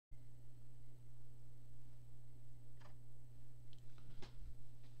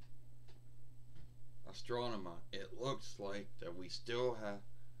Astronema, it looks like we still haven't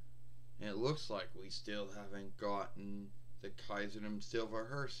gotten the KAIZERDOM SLIVER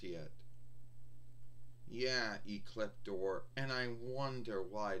HESRT yet. Yeah, Ecliptor, and I wonder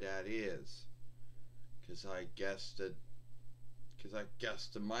why that is. I guess the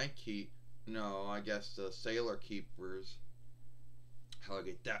sailor keepers, how I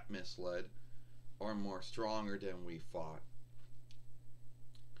get that misled, are more stronger than we thought.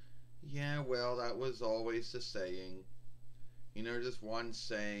 Yeah, well, that was always the saying. You know, just one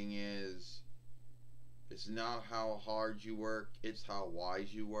saying is, it's not how hard you work, it's how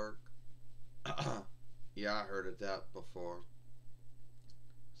wise you work. Yeah, I heard of that before.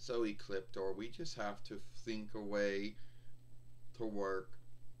 So, Ecliptor, we just have to think a way to work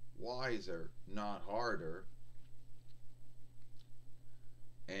wiser, not harder.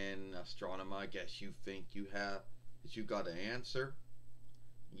 And Astronema, I guess you think you got an answer?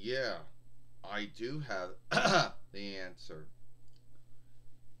 Yeah, I do have the answer.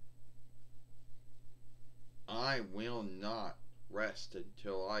 I will not rest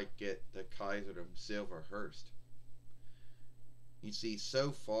until I get the KAIZERDOM SLIVER HESRT. You see,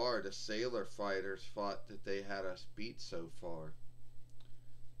 so far the sailor fighters thought that they had us beat so far.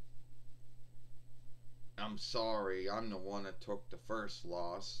 I'm sorry, I'm the one that took the first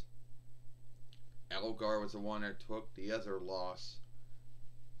loss. Elgar was the one that took the other loss.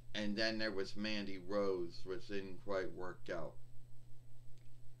 And then there was Mandy Rose, which didn't quite work out.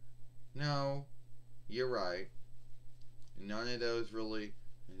 No, you're right. None of those really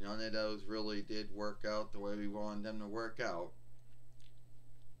did work out the way we wanted them to work out.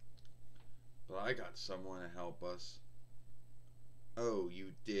 But I got someone to help us. Oh,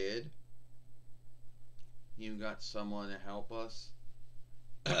 you did? You got someone to help us?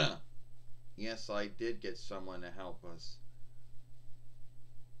 Yes, I did get someone to help us.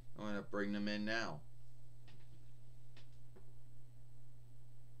 I'm going to bring them in now.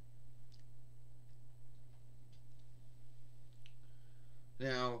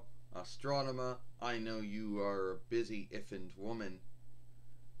 Now, Astronema, I know you are a busy infant woman,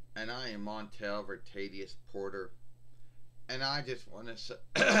 and I am Montel Vertadius Porter, and I just want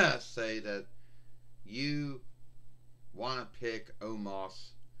to say that you want to pick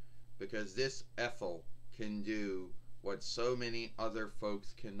Omos because this Ethel can do what so many other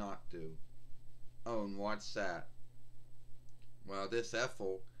folks cannot do. Oh, and what's that? Well, this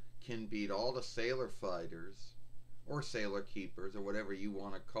Ethel can beat all the sailor fighters, or sailor keepers, or whatever you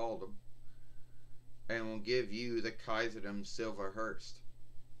want to call them, and will give you the KAIZERDOM SLIVER HESRT.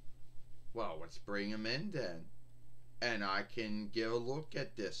 Well, let's bring him in then, and I can give a look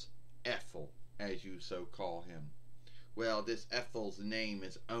at this Ethel, as you so call him. Well, this Ethel's name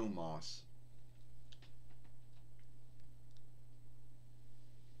is Omos.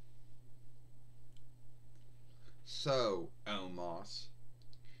 So, Omos,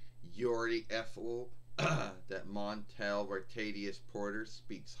 you're the Ethel that Montel Vertadius Porter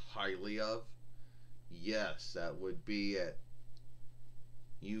speaks highly of? Yes, that would be it.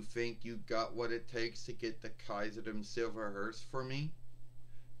 You think you got what it takes to get the KAIZERDOM SLIVER HESRT for me?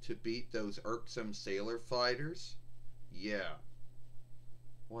 To beat those irksome sailor fighters? Yeah.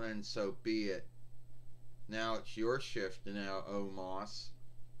 Well, then so be it. Now it's your shift now, Omos.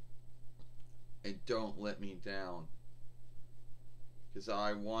 And don't let me down. Because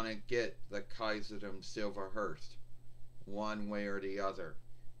I want to get the KAIZERDOM SLIVER HESRT. One way or the other.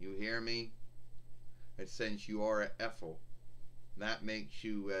 You hear me? And since you are an Ethel, that makes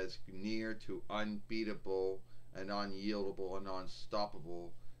you as near to unbeatable and unyieldable and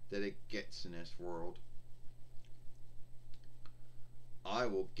unstoppable that it gets in this world. I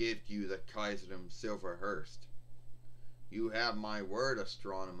will give you the KAIZERDOM SLIVER HESRT. You have my word,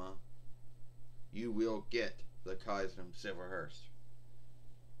 Astronema. You will get the KAIZERDOM SLIVER HESRT.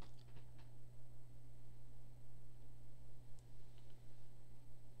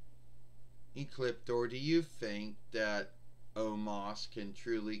 Ecliptor, do you think that Omos can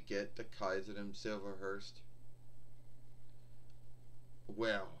truly get the KAIZERDOM SLIVER HESRT?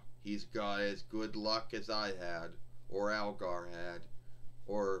 Well, he's got as good luck as I had, or Algar had,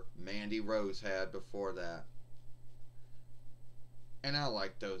 or Mandy Rose had before that. And I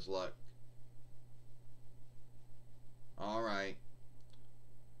like those luck. Alright.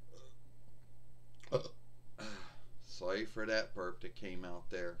 Sorry for that burp that came out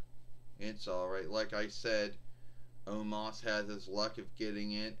there. It's alright. Like I said, Omos has his luck of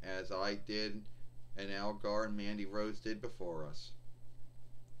getting it as I did and Algar and Mandy Rose did before us.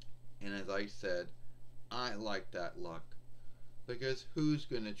 And as I said, I like that luck. Because who's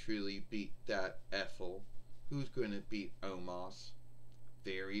going to truly beat that Ethel? Who's going to beat Omos?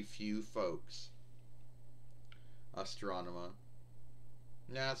 Very few folks. Astronema.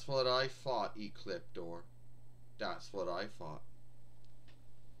 That's what I thought, Ecliptor. That's what I thought.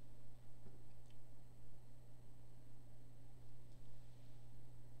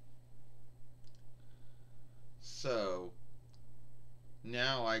 So,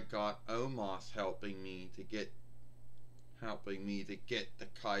 now I got Omos helping me to get the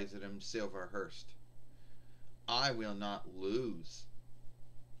KAIZERDOM SLIVER. I will not lose.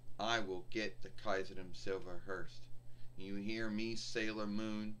 I will get the KAIZERDOM SLIVER. You hear me, Sailor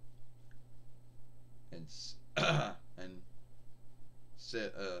Moon, and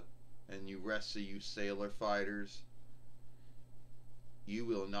you rest of you sailor fighters. You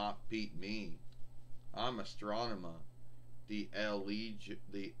will not beat me. I'm Astronema, the Legion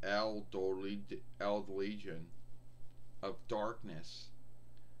of Darkness,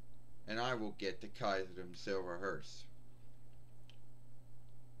 and I will get the KAIZERDOM SLIVER.